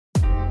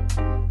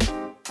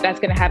that's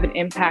going to have an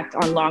impact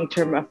on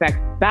long-term effect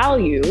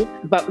value,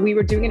 but we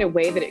were doing it in a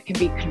way that it can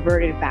be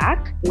converted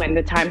back when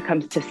the time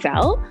comes to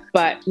sell.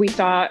 But we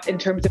saw in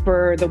terms of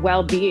for the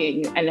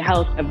well-being and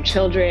health of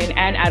children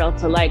and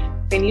adults alike,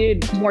 they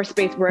needed more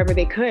space wherever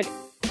they could.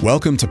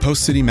 Welcome to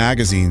Post City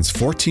Magazine's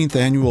 14th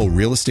annual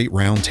Real Estate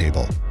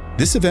Roundtable.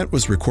 This event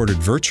was recorded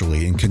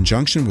virtually in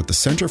conjunction with the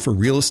Centre for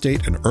Real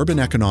Estate and Urban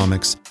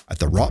Economics at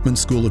the Rotman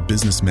School of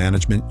Business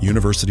Management,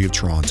 University of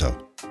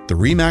Toronto. The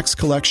RE/MAX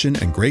Collection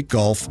and Great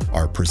Gulf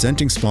are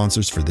presenting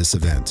sponsors for this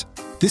event.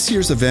 This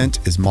year's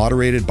event is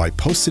moderated by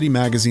Post City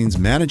Magazine's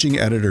managing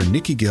editor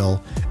Nikki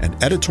Gill and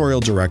editorial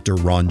director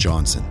Ron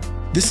Johnson.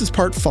 This is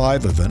part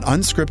 5 of an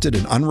unscripted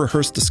and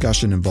unrehearsed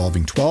discussion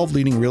involving 12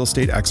 leading real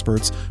estate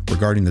experts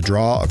regarding the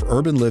draw of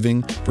urban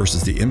living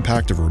versus the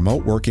impact of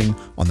remote working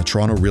on the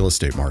Toronto real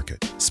estate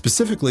market.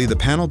 Specifically, the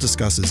panel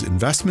discusses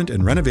investment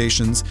and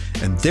renovations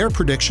and their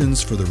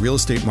predictions for the real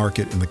estate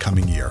market in the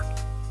coming year.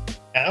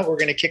 Now we're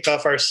going to kick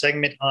off our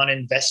segment on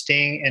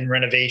investing and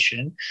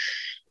renovation.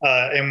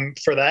 And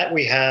for that,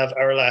 we have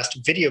our last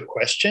video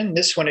question.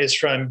 This one is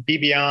from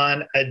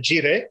Bibian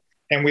Agire.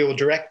 And we will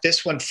direct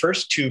this one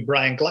first to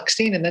Brian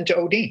Gluckstein and then to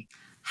Odin.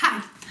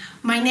 Hi,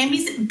 my name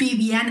is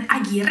Bibian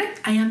Aguirre.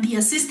 I am the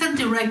Assistant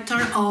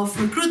Director of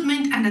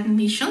Recruitment and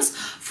Admissions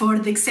for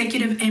the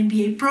Executive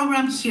MBA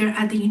program here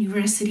at the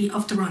University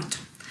of Toronto.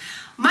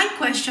 My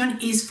question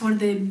is for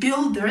the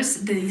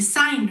builders, the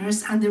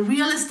designers, and the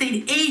real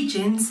estate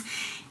agents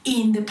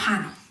in the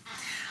panel.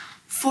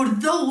 For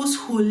those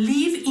who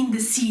live in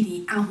the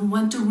city and who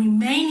want to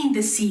remain in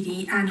the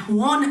city and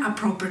who own a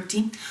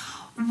property,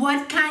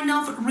 what kind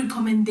of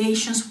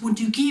recommendations would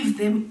you give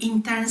them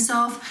in terms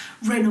of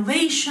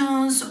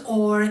renovations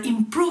or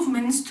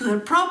improvements to their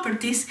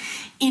properties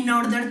in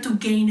order to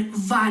gain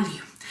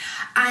value?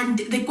 And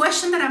the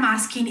question that I'm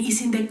asking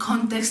is in the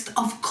context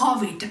of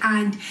COVID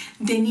and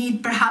the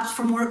need perhaps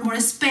for more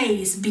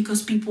space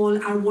because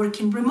people are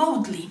working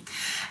remotely.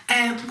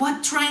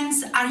 What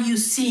trends are you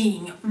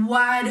seeing?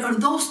 What are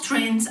those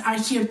trends are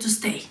here to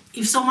stay?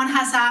 If someone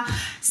has a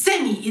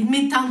semi in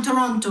Midtown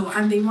Toronto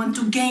and they want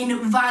to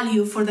gain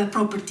value for the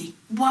property,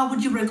 what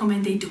would you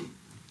recommend they do?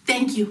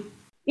 Thank you.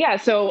 Yeah,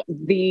 so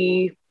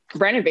the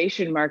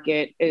renovation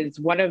market is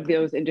one of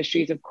those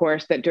industries, of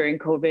course, that during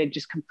COVID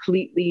just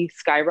completely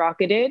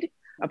skyrocketed.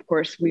 Of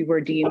course, we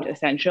were deemed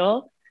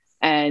essential.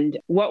 And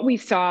what we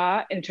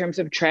saw in terms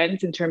of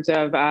trends, in terms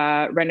of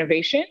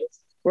renovations,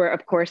 were,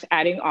 of course,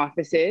 adding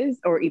offices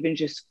or even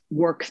just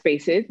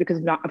workspaces, because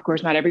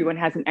not everyone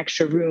has an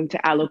extra room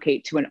to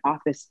allocate to an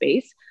office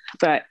space.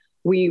 But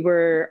we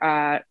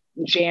were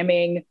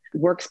jamming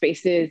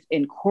workspaces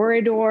in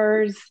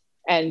corridors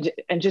and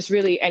just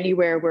really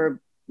anywhere where,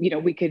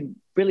 we could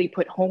really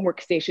put homework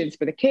stations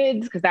for the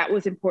kids, because that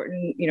was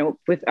important,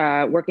 with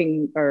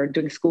working or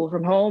doing school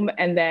from home.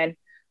 And then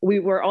we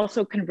were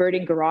also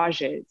converting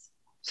garages.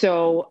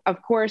 So,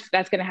 of course,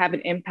 that's going to have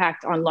an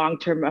impact on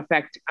long-term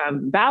effect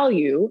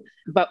value,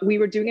 but we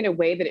were doing it in a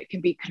way that it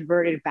can be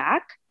converted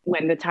back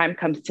when the time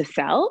comes to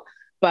sell.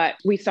 But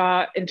we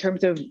saw in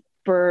terms of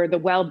for the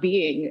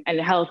well-being and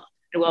health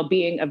and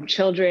well-being of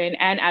children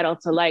and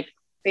adults alike,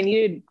 they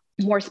needed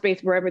more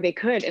space wherever they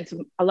could. And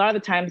so a lot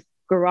of the times,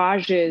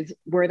 garages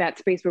were that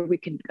space where we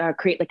could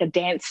create like a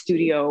dance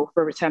studio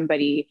for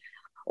somebody,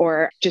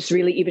 or just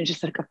really even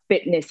just like a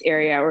fitness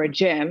area or a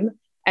gym.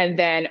 And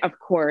then, of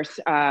course,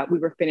 we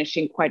were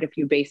finishing quite a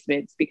few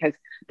basements because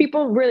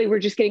people really were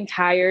just getting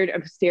tired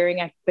of staring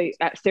at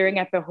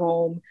the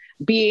home,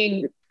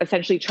 being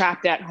essentially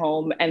trapped at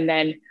home. And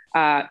then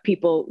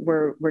people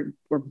were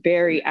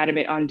very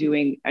adamant on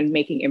doing and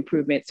making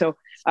improvements. So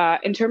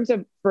in terms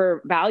of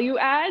for value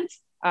adds,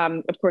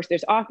 of course,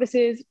 there's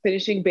offices,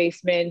 finishing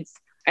basements,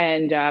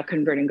 and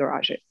converting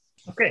garages.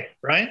 Okay,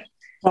 Brian?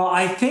 Well,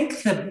 I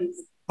think that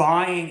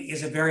buying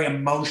is a very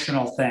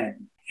emotional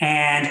thing.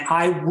 And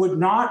I would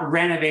not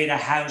renovate a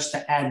house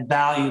to add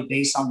value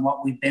based on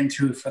what we've been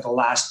through for the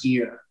last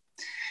year.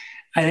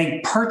 I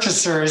think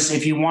purchasers,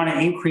 if you want to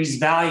increase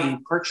value,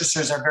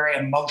 purchasers are very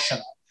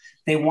emotional.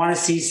 They want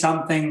to see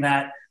something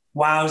that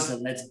wows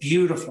them, that's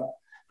beautiful.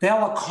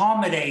 They'll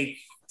accommodate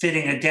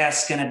fitting a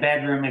desk in a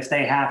bedroom if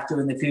they have to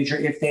in the future,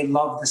 if they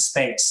love the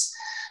space.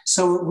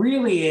 So it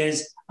really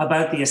is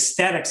about the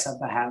aesthetics of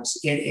the house.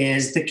 It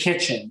is the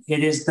kitchen.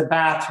 It is the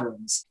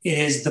bathrooms. It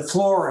is the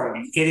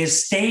flooring. It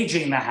is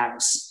staging the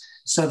house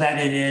so that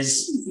it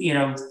is,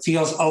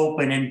 feels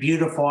open and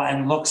beautiful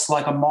and looks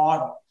like a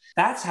model.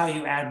 That's how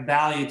you add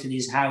value to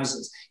these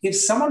houses. If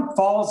someone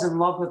falls in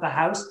love with the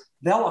house,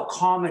 they'll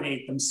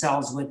accommodate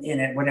themselves within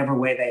it, whatever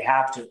way they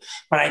have to.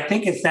 But I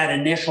think it's that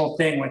initial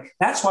thing.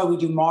 That's why we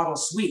do model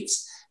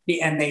suites,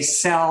 and they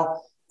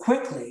sell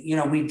quickly.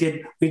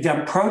 We've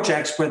done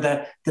projects where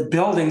the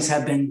buildings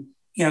have been,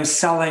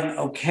 selling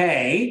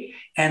okay.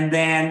 And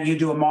then you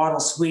do a model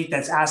suite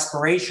that's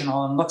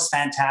aspirational and looks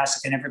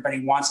fantastic and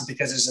everybody wants it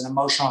because there's an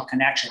emotional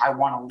connection. I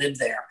want to live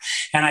there.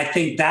 And I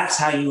think that's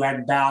how you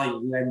add value.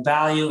 You add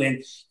value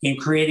in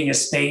creating a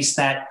space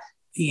that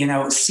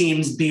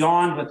seems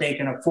beyond what they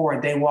can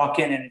afford. They walk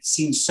in and it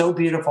seems so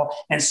beautiful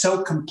and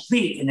so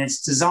complete in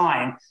its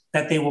design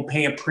that they will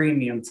pay a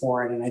premium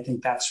for it. And I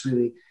think that's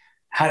really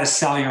how to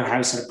sell your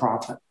house at a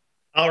profit.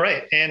 All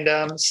right. And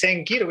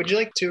Sangeeta, would you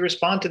like to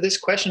respond to this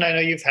question? I know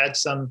you've had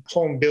some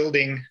home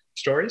building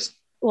stories.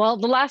 Well,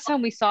 the last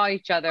time we saw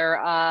each other,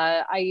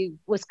 I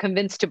was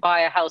convinced to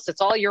buy a house.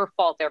 It's all your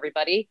fault,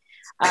 everybody.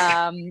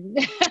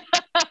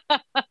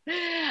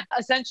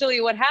 Essentially,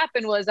 what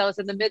happened was I was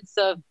in the midst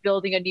of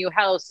building a new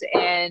house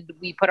and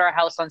we put our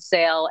house on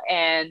sale,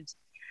 and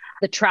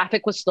the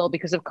traffic was slow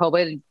because of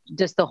COVID,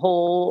 just the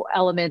whole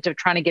element of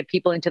trying to get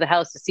people into the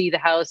house to see the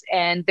house.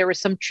 And there was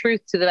some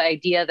truth to the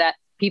idea that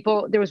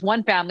there was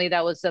one family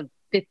that was of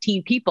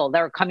 15 people that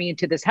were coming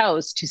into this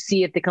house to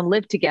see if they can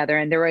live together.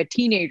 And there were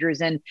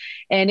teenagers and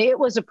it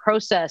was a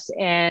process.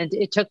 And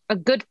it took a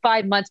good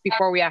 5 months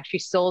before we actually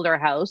sold our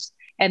house.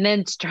 And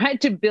then trying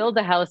to build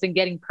a house and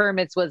getting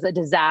permits was a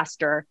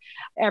disaster.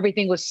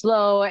 Everything was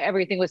slow.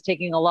 Everything was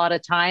taking a lot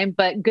of time.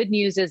 But good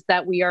news is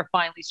that we are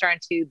finally starting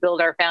to build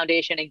our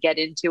foundation and get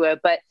into it.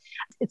 But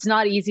it's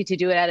not easy to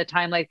do it at a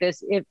time like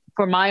this.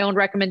 For my own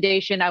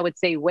recommendation, I would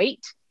say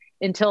wait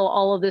until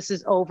all of this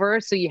is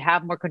over so you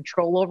have more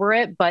control over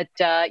it. But,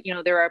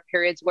 there are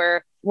periods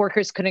where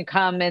workers couldn't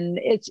come, and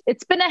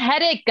it's been a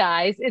headache,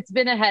 guys. It's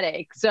been a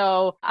headache.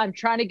 So I'm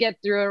trying to get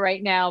through it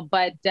right now,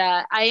 but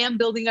I am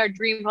building our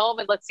dream home,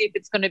 and let's see if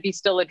it's going to be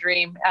still a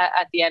dream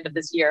at the end of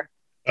this year.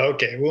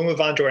 Okay, we'll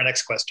move on to our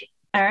next question.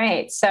 All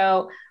right.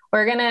 So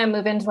we're going to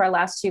move into our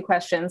last two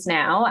questions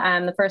now.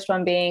 The first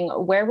one being,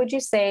 where would you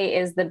say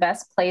is the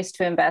best place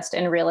to invest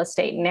in real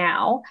estate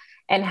now?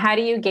 And how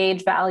do you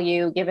gauge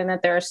value given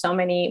that there are so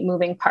many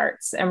moving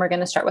parts? And we're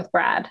going to start with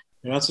Brad.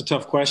 Yeah, that's a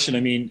tough question.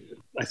 I mean,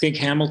 I think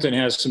Hamilton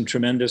has some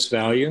tremendous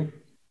value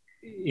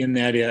in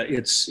that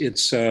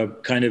it's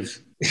kind of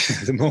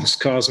the most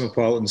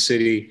cosmopolitan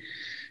city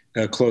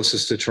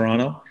closest to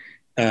Toronto.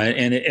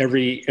 And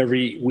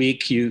every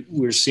week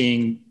we're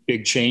seeing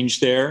big change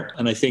there.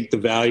 And I think the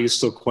value is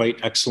still quite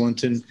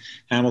excellent in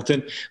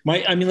Hamilton.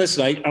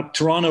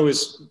 Toronto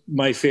is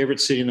my favorite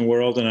city in the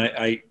world. And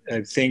I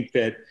think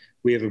that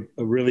we have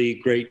a really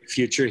great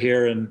future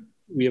here, and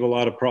we have a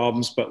lot of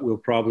problems, but we'll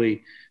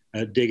probably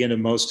dig into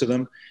most of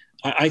them.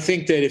 I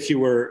think that if you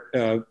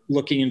were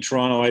looking in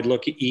Toronto, I'd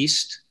look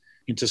east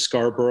into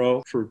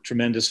Scarborough for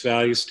tremendous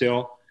value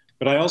still.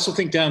 But I also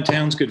think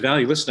downtown's good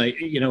value. Listen,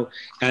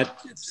 at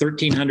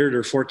 $1,300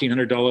 or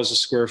 $1,400 a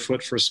square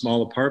foot for a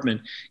small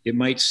apartment, it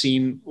might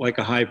seem like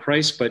a high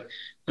price, but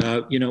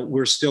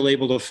we're still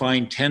able to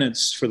find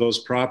tenants for those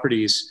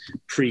properties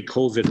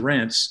pre-COVID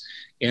rents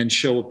and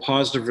show a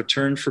positive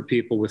return for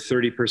people with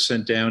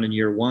 30% down in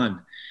year one.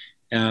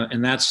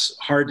 And that's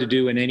hard to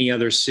do in any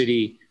other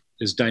city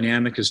as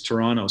dynamic as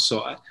Toronto.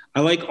 So I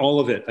like all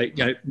of it.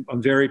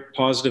 I'm very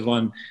positive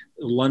on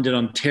London,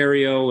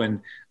 Ontario, and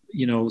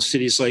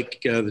cities like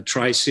the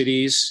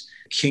Tri-Cities,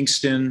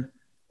 Kingston,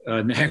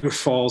 Niagara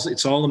Falls.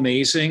 It's all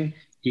amazing.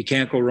 You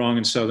can't go wrong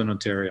in Southern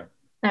Ontario.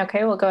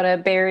 Okay, we'll go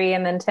to Barry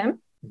and then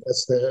Tim.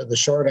 That's the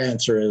short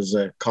answer is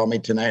call me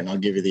tonight and I'll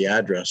give you the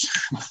address.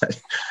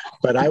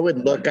 But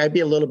I'd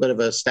be a little bit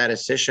of a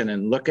statistician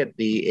and look at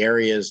the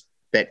areas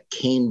that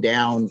came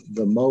down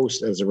the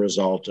most as a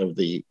result of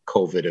the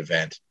COVID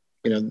event.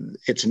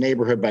 It's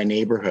neighborhood by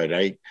neighborhood.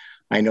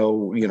 I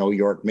know,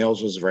 York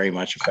Mills was very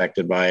much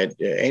affected by it.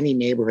 Any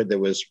neighborhood that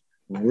was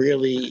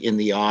really in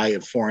the eye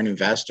of foreign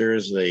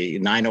investors, the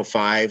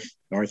 905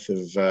 north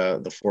of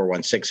the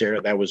 416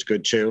 area, that was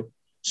good too.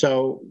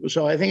 So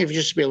I think if you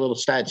just be a little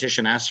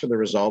statistician, ask for the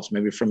results,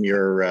 maybe from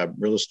your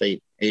real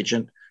estate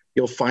agent,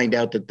 you'll find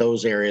out that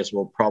those areas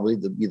will probably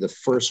be the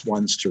first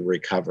ones to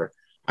recover.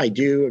 I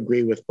do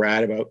agree with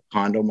Brad about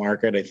condo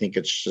market. I think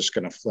it's just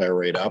going to flare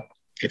right up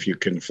if you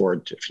can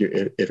afford to,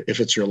 if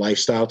it's your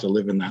lifestyle to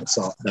live in that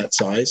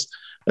size.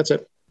 That's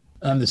it.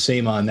 I'm the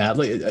same on that.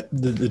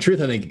 The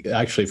truth, I think,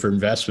 actually for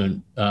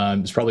investment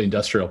is probably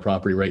industrial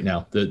property right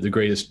now. The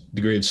greatest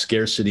degree of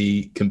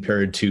scarcity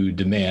compared to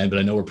demand, but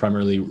I know we're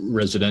primarily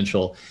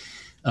residential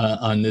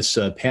on this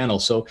panel.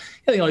 So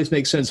I think it always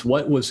makes sense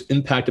what was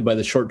impacted by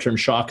the short-term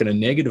shock in a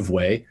negative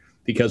way,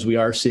 because we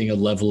are seeing a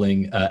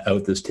leveling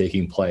out that's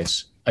taking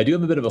place. I do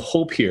have a bit of a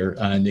hope here,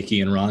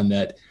 Nikki and Ron,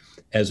 that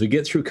as we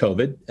get through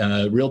COVID,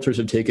 realtors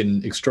have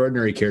taken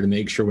extraordinary care to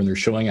make sure when they're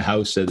showing a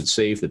house that it's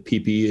safe, that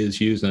PPE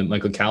is used, and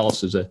Michael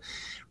Callis is a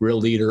real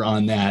leader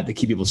on that to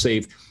keep people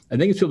safe. I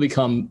think as people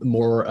become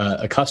more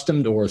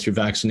accustomed, or through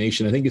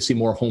vaccination, I think you see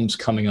more homes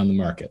coming on the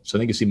market. So I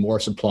think you see more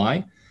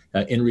supply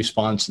in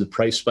response to the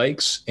price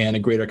spikes, and a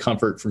greater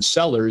comfort for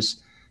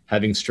sellers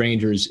having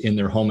strangers in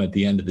their home at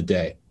the end of the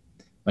day.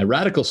 My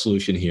radical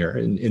solution here,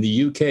 in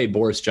the UK,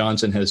 Boris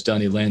Johnson has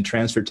done a land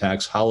transfer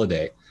tax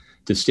holiday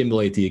to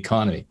stimulate the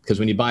economy. Because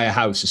when you buy a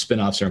house, the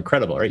spin-offs are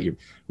incredible, right? Your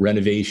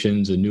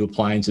renovations and new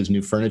appliances,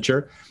 new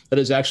furniture, that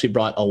has actually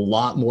brought a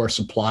lot more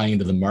supply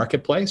into the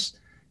marketplace.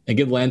 And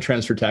give land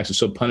transfer taxes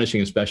so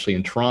punishing, especially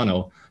in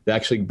Toronto, they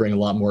actually bring a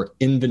lot more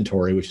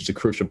inventory, which is a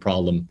crucial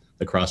problem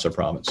across our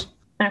province.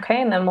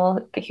 Okay, and then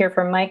we'll hear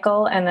from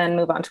Michael and then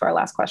move on to our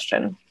last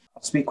question.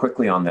 speak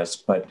quickly on this,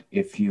 but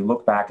if you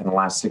look back in the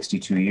last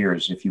 62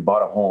 years, if you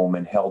bought a home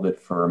and held it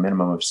for a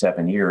minimum of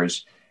 7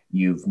 years,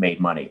 you've made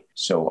money.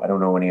 So I don't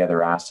know any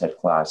other asset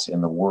class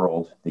in the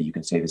world that you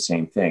can say the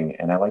same thing.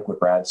 And I like what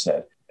Brad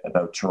said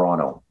about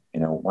Toronto.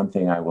 One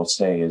thing I will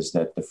say is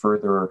that the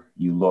further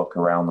you look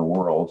around the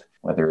world,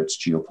 whether it's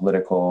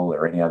geopolitical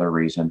or any other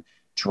reason,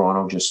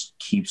 Toronto just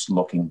keeps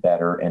looking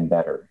better and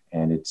better.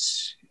 And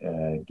it's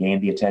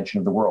gained the attention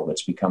of the world.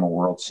 It's become a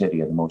world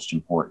city in the most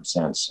important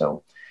sense.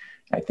 So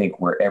I think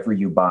wherever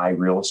you buy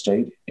real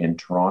estate in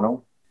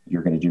Toronto,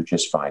 you're going to do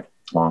just fine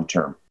long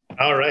term.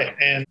 All right.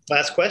 And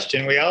last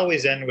question. We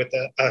always end with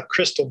a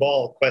crystal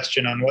ball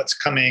question on what's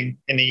coming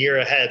in the year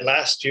ahead.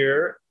 Last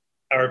year,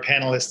 our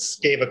panelists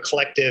gave a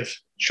collective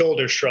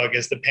shoulder shrug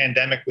as the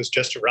pandemic was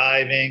just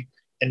arriving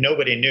and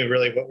nobody knew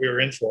really what we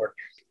were in for.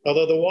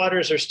 Although the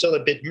waters are still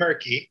a bit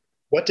murky,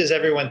 what does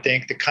everyone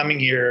think the coming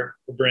year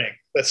will bring?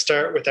 Let's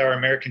start with our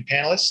American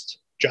panelist,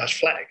 Josh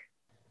Flagg.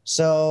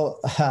 So,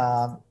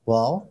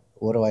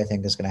 what do I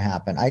think is going to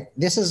happen?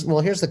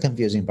 Here's the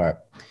confusing part.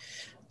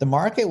 The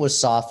market was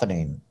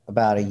softening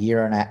about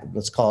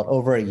let's call it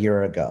over a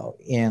year ago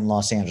in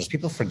Los Angeles.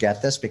 People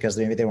forget this because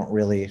maybe they weren't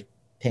really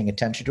paying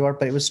attention to it,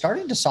 but it was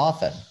starting to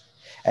soften.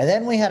 And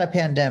then we had a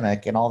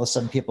pandemic, and all of a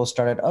sudden people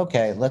started,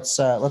 okay, let's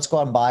go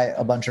out and buy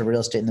a bunch of real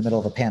estate in the middle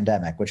of a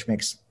pandemic, which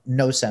makes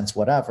no sense,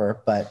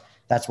 whatever, but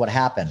that's what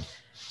happened.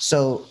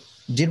 So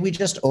did we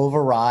just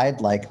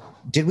override,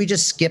 did we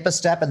just skip a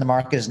step and the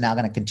market is now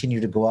going to continue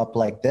to go up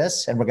like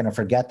this? And we're going to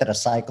forget that a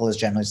cycle is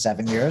generally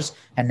 7 years.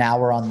 And now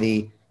we're on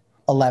the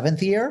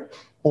 11th year?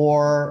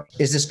 Or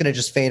is this going to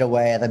just fade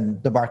away and then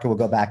the market will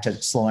go back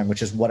to slowing,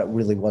 which is what it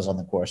really was on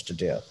the course to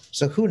do?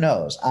 So who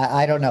knows?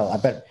 I don't know.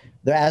 But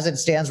as it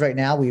stands right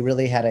now, we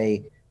really had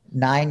a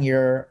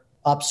 9-year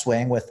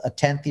upswing with a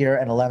 10th year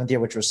and 11th year,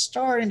 which was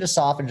starting to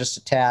soften just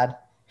a tad.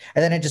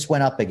 And then it just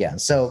went up again.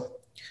 So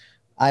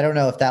I don't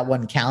know if that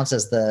one counts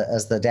as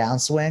the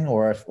downswing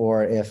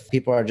or if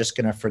people are just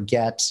going to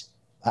forget.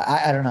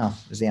 I don't know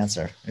is the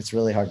answer. It's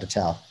really hard to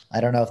tell.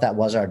 I don't know if that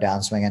was our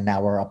downswing and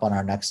now we're up on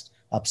our next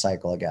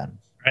upcycle again.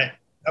 Right.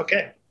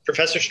 Okay.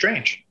 Professor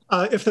Strange.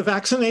 If the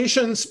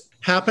vaccinations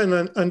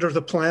happen under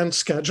the planned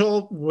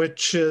schedule,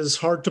 which is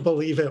hard to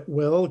believe it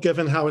will,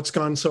 given how it's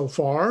gone so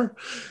far,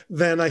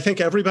 then I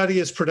think everybody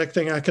is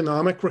predicting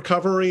economic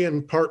recovery,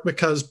 in part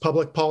because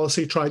public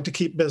policy tried to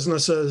keep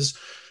businesses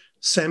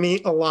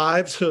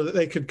semi-alive so that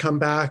they could come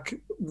back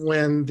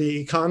when the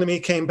economy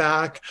came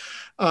back.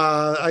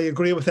 I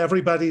agree with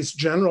everybody's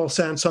general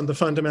sense on the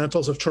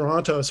fundamentals of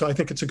Toronto, so I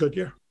think it's a good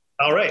year.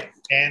 All right.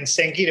 And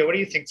Sangeeta, what do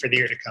you think for the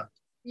year to come?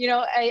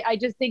 I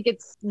just think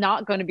it's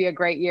not going to be a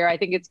great year. I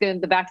think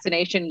the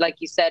vaccination, like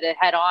you said,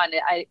 head on.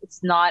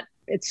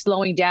 It's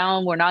slowing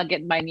down. We're not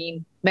getting,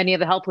 many of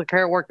the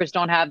healthcare workers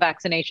don't have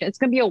vaccination. It's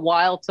going to be a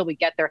while till we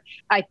get there.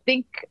 I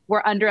think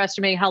we're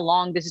underestimating how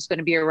long this is going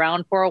to be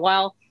around for a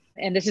while.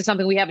 And this is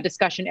something we have a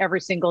discussion every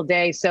single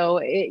day. So,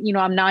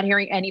 I'm not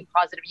hearing any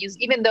positive news,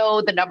 even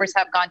though the numbers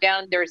have gone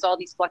down. There's all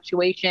these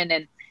fluctuation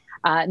and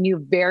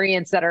new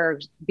variants that are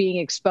being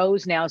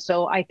exposed now.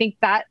 So I think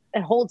that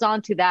it holds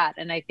on to that.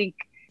 And I think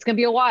it's going to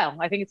be a while.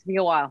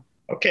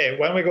 Okay.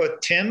 Why don't we go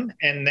with Tim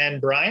and then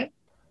Brian?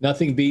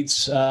 Nothing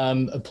beats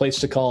a place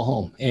to call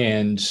home.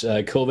 And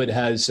COVID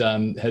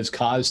has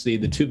caused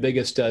the two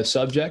biggest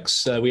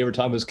subjects we ever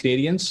talk about as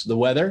Canadians, the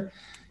weather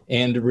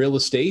and real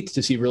estate,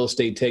 to see real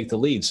estate take the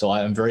lead. So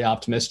I'm very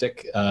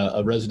optimistic.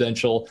 A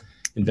residential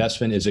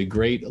investment is a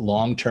great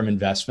long-term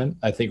investment.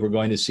 I think we're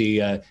going to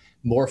see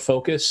more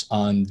focus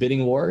on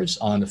bidding wars,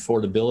 on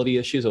affordability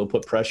issues that will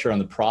put pressure on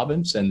the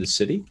province and the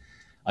city.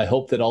 I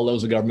hope that all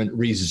those in government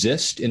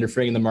resist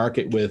interfering in the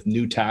market with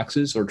new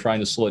taxes or trying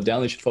to slow it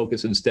down. They should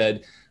focus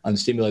instead on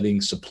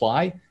stimulating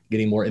supply,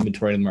 getting more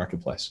inventory in the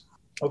marketplace.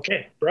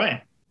 Okay,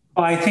 Brian.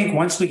 Well, I think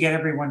once we get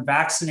everyone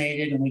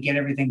vaccinated and we get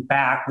everything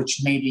back,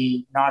 which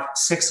maybe not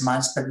 6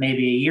 months, but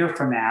maybe a year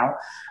from now,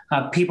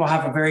 people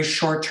have a very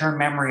short-term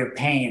memory of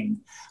pain.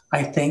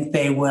 I think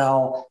they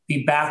will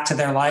be back to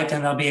their life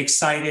and they'll be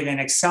excited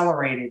and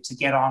accelerated to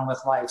get on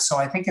with life. So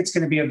I think it's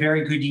going to be a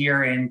very good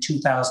year in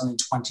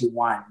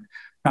 2021.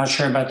 Not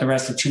sure about the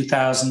rest of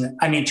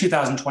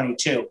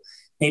 2022.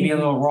 Maybe a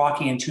little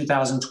rocky in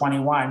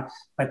 2021,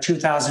 but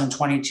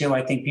 2022,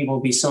 I think people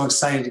will be so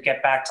excited to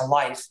get back to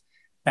life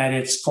that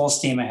it's full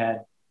steam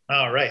ahead.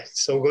 All right.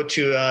 So we'll go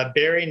to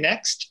Barry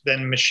next,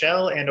 then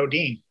Michelle and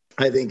Odine.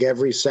 I think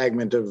every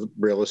segment of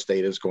real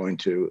estate is going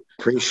to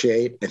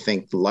appreciate. I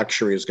think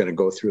luxury is going to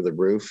go through the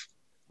roof.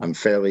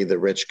 The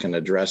rich can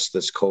address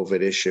this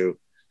COVID issue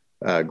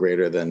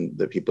greater than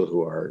the people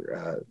who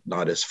are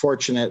not as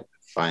fortunate,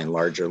 find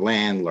larger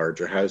land,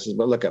 larger houses.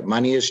 But look,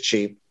 money is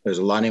cheap. There's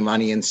a lot of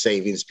money in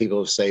savings. People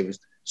have saved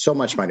so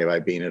much money by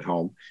being at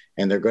home,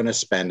 and they're going to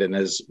spend. And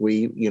as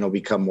we,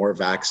 become more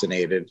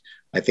vaccinated,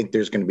 I think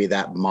there's going to be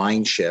that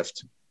mind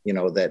shift,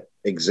 that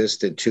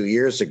existed 2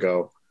 years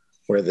ago,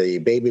 where the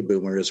baby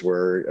boomers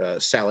were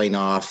selling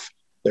off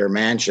their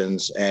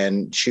mansions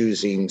and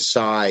choosing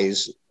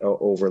size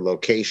over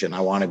location.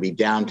 I want to be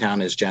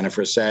downtown, as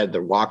Jennifer said, the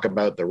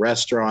walkabout, the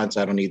restaurants.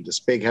 I don't need this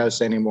big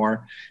house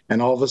anymore.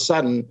 And all of a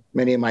sudden,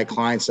 many of my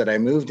clients that I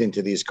moved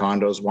into these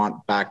condos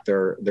want back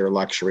their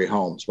luxury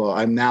homes. Well,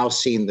 I'm now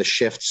seeing the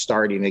shift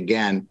starting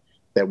again,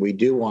 that we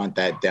do want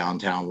that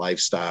downtown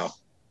lifestyle.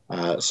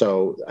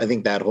 So I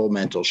think that whole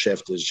mental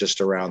shift is just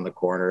around the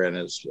corner. And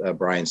as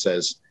Brian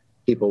says,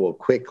 people will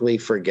quickly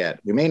forget.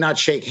 We may not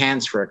shake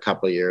hands for a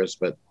couple of years,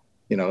 but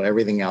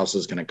everything else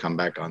is going to come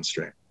back on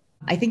stream.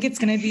 I think it's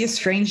going to be a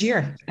strange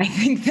year. I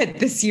think that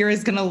this year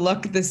is going to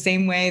look the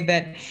same way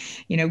that,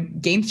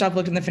 GameStop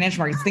looked in the financial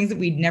markets, things that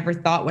we never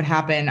thought would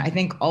happen. I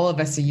think all of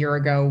us a year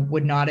ago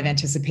would not have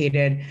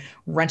anticipated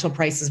rental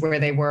prices where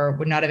they were,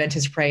 would not have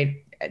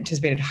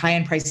anticipated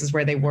high-end prices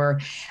where they were.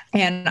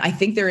 And I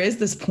think there is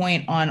this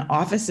point on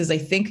offices. I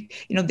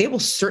think, they will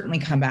certainly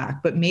come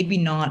back, but maybe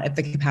not at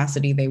the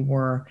capacity they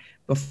were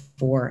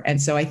before.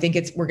 And so I think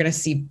we're going to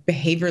see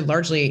behavior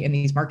largely in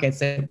these markets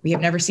that we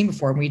have never seen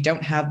before, and we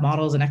don't have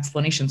models and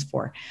explanations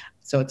for.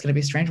 So it's going to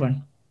be a strange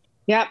one.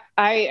 Yeah,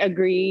 I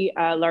agree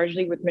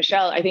largely with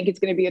Michelle. I think it's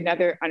going to be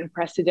another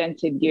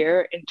unprecedented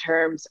year in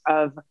terms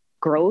of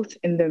growth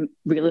in the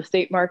real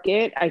estate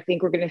market. I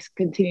think we're going to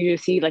continue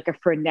to see like a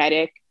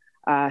frenetic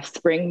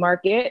spring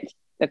market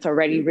that's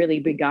already really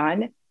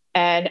begun.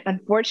 And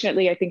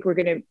unfortunately, I think we're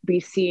going to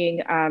be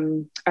seeing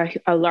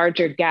a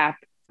larger gap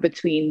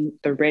between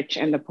the rich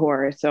and the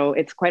poor. So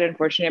it's quite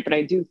unfortunate, but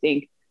I do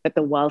think that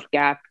the wealth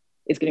gap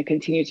is going to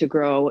continue to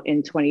grow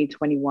in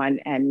 2021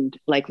 and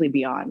likely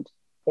beyond.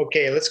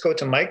 Okay, let's go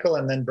to Michael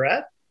and then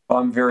Brad.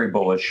 I'm very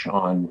bullish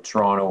on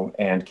Toronto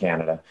and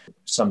Canada.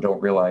 Some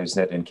don't realize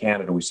that in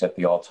Canada, we set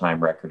the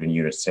all-time record in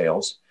unit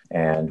sales,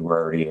 and we're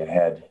already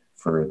ahead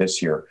for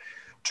this year.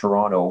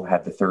 Toronto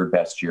had the third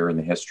best year in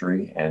the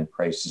history, and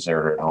prices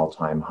are at an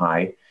all-time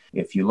high.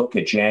 If you look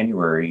at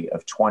January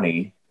of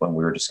 20, when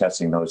we were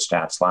discussing those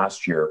stats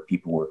last year,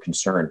 people were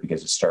concerned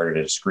because it started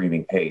at a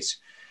screaming pace.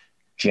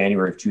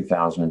 January of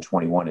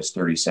 2021 is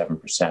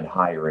 37%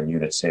 higher in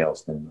unit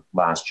sales than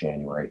last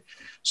January.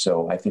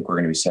 So I think we're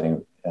going to be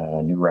setting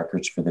new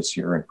records for this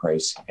year in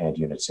price and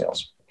unit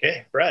sales.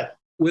 Okay, Brad.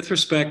 With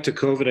respect to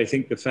COVID, I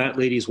think the fat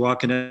lady's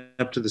walking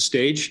up to the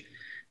stage.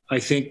 I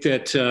think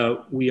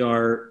that we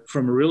are,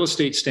 from a real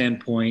estate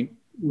standpoint,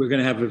 we're going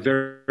to have a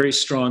very, very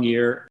strong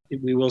year.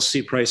 We will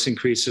see price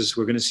increases.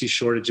 We're going to see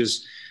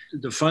shortages.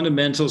 The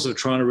fundamentals of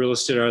Toronto real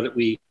estate are that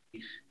we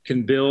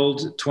can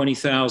build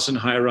 20,000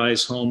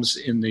 high-rise homes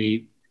in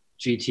the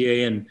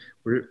GTA, and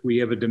we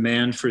have a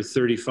demand for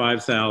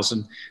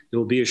 35,000. There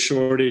will be a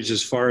shortage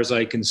as far as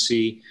I can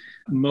see.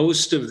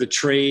 Most of the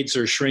trades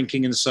are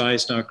shrinking in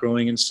size, not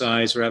growing in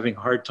size. We're having a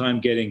hard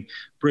time getting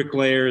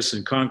bricklayers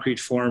and concrete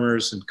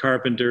formers and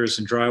carpenters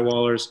and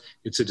drywallers.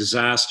 It's a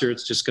disaster.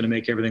 It's just going to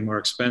make everything more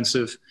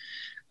expensive.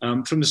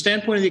 From the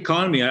standpoint of the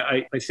economy,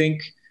 I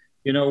think,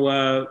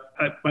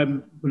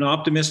 I'm an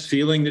optimist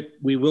feeling that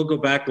we will go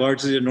back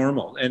largely to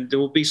normal. And there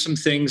will be some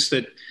things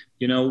that,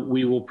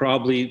 we will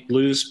probably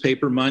lose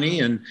paper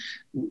money, and,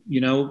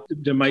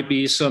 there might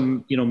be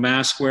some,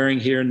 mask wearing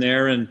here and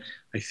there. And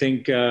I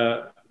think,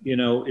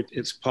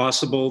 it's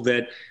possible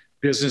that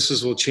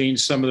businesses will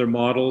change some of their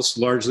models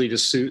largely to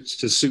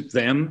suit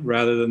them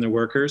rather than their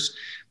workers.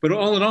 But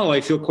all in all,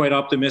 I feel quite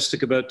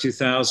optimistic about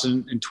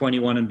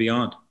 2021 and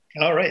beyond.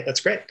 All right,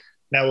 that's great.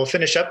 Now we'll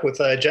finish up with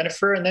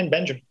Jennifer and then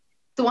Benjamin.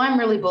 So I'm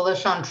really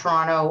bullish on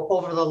Toronto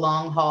over the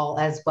long haul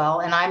as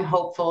well. And I'm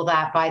hopeful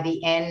that by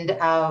the end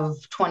of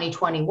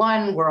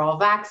 2021, we're all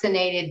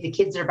vaccinated. The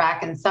kids are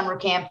back in summer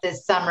camp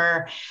this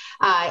summer.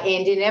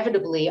 And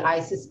inevitably, I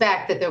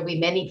suspect that there'll be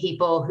many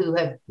people who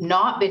have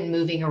not been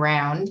moving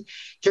around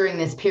during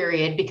this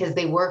period because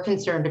they were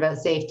concerned about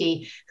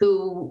safety,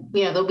 who,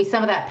 there'll be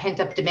some of that pent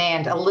up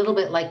demand, a little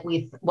bit like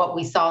what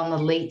we saw in the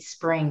late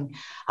spring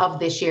of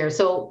this year.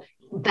 So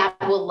that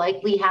will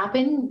likely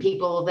happen.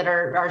 People that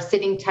are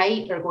sitting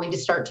tight are going to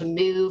start to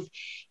move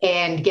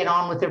and get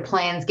on with their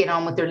plans, get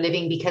on with their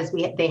living because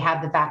they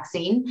have the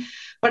vaccine.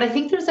 But I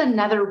think there's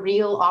another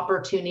real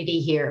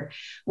opportunity here.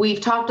 We've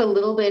talked a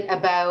little bit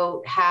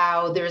about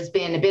how there's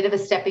been a bit of a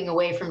stepping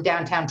away from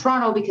downtown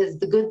Toronto because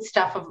the good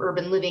stuff of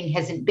urban living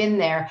hasn't been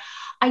there.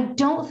 I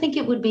don't think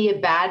it would be a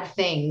bad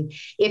thing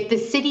if the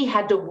city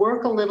had to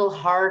work a little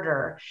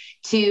harder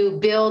to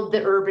build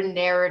the urban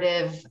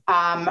narrative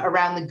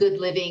around the good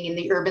living and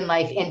the urban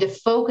life and to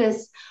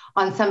focus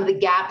on some of the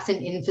gaps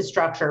in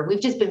infrastructure. We've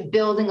just been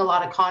building a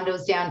lot of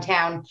condos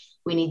downtown.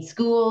 We need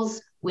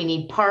schools, we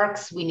need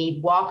parks, we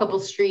need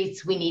walkable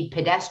streets, we need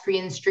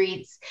pedestrian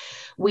streets.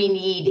 We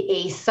need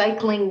a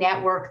cycling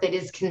network that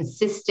is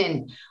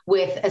consistent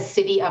with a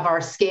city of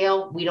our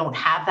scale. We don't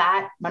have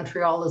that.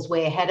 Montreal is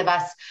way ahead of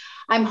us.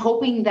 I'm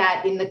hoping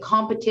that in the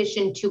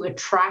competition to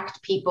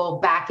attract people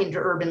back into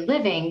urban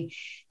living,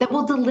 that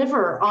we'll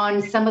deliver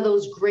on some of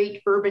those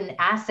great urban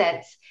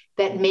assets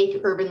that make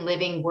urban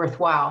living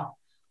worthwhile.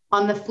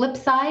 On the flip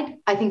side,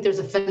 I think there's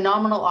a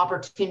phenomenal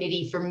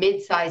opportunity for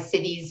mid-sized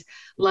cities.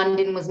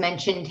 London was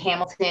mentioned,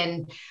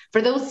 Hamilton,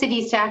 for those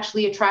cities to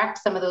actually attract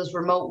some of those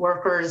remote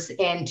workers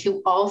and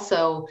to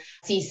also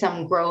see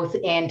some growth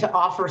and to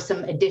offer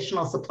some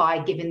additional supply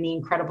given the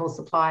incredible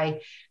supply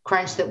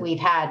crunch that we've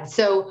had.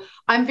 So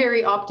I'm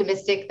very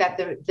optimistic that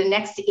the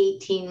next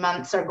 18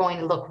 months are going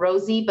to look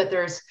rosy, but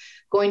there's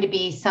going to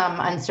be some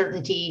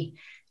uncertainty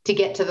to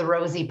get to the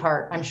rosy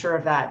part. I'm sure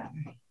of that.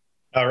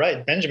 All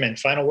right, Benjamin,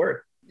 final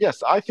word.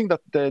 Yes, I think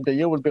that the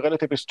year will be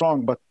relatively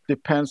strong, but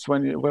depends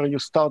where you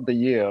start the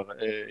year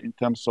in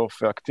terms of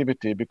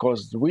activity,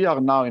 because we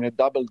are now in a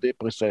double dip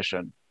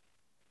recession.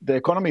 The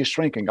economy is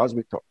shrinking as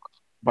we talk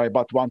by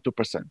about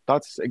 1-2%.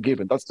 That's a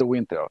given. That's the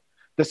winter.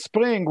 The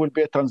spring will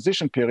be a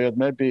transition period,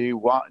 maybe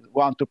 1-2%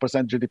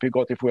 GDP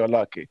growth if we are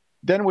lucky.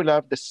 Then we'll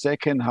have the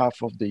second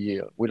half of the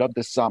year. We'll have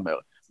the summer.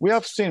 We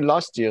have seen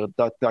last year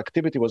that the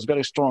activity was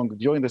very strong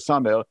during the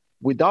summer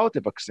without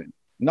a vaccine.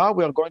 Now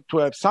we are going to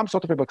have some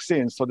sort of a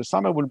vaccine, so the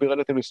summer will be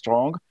relatively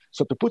strong.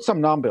 So to put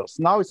some numbers,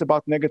 now it's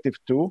about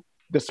 -2.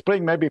 The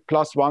spring maybe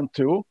 +1,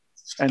 2.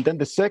 And then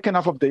the second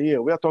half of the year,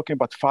 we are talking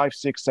about 5,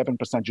 6,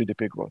 7%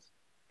 GDP growth.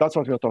 That's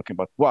what we're talking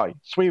about. Why?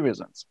 3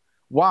 reasons.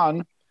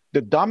 One,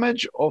 the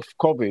damage of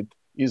COVID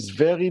is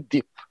very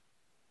deep,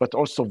 but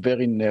also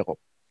very narrow.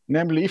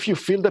 Namely, if you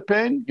feel the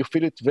pain, you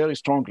feel it very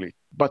strongly.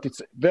 But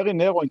it's very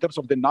narrow in terms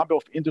of the number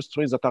of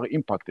industries that are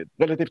impacted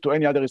relative to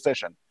any other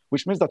recession,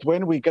 which means that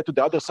when we get to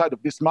the other side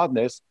of this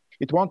madness,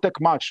 it won't take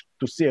much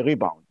to see a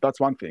rebound. That's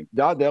one thing.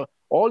 The other,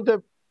 all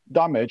the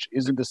damage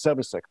is in the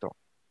service sector.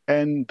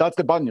 And that's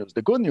the bad news.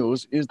 The good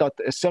news is that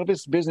a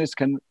service business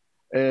can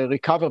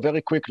recover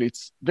very quickly.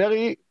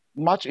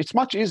 It's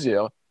much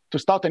easier to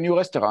start a new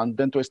restaurant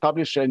than to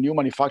establish a new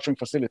manufacturing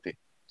facility.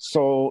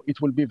 So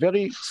it will be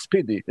very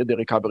speedy in the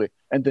recovery.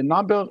 And the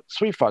number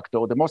 3 factor,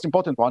 the most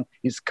important one,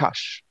 is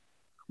cash.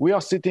 We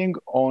are sitting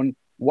on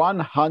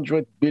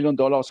 $100 billion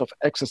of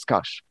excess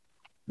cash,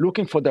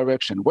 looking for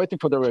direction, waiting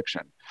for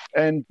direction.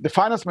 And the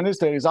finance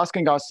minister is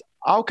asking us,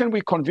 how can we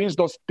convince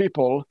those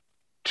people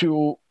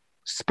to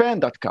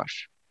spend that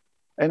cash?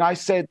 And I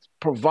said,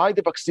 provide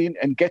the vaccine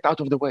and get out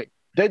of the way.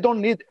 They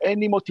don't need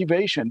any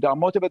motivation. They are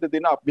motivated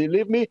enough.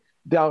 Believe me,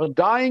 they are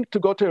dying to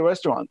go to a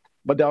restaurant,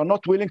 but they are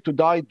not willing to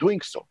die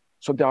doing so.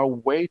 So they are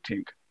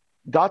waiting.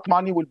 That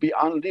money will be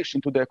unleashed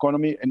into the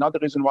economy. Another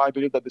reason why I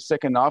believe that the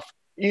second half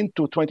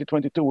into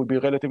 2022 will be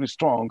relatively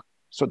strong.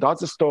 So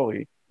that's the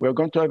story. We're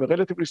going to have a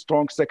relatively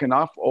strong second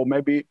half, or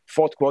maybe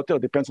fourth quarter,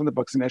 depends on the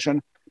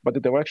vaccination, but the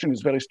direction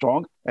is very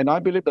strong. And I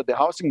believe that the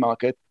housing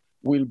market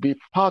will be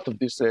part of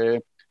this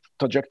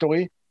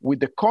trajectory, with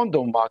the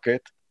condo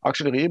market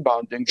actually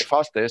rebounding the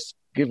fastest,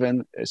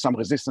 given some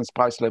resistance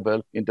price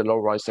level in the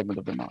low-rise segment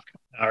of the market.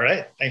 All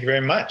right. Thank you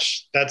very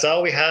much. That's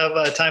all we have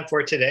time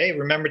for today.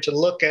 Remember to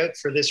look out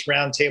for this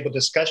roundtable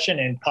discussion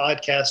in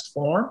podcast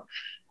form,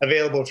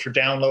 available for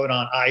download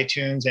on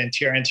iTunes and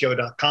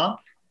trnto.com,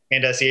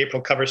 and as the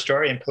April cover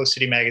story in Post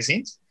City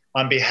Magazines.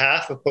 On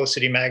behalf of Post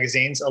City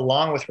Magazines,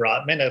 along with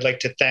Rotman, I'd like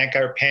to thank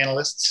our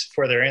panelists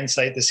for their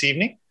insight this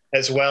evening,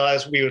 as well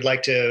as we would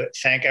like to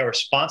thank our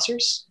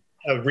sponsors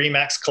of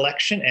Remax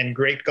Collection and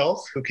Great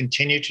Gulf, who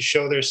continue to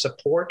show their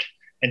support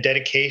and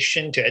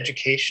dedication to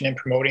education and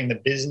promoting the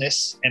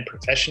business and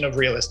profession of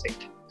real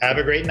estate. Have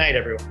a great night,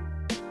 everyone.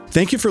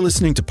 Thank you for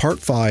listening to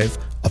Part 5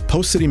 of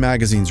Post City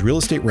Magazine's Real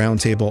Estate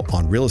Roundtable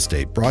on Real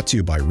Estate, brought to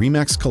you by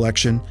Remax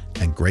Collection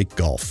and Great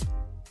Gulf.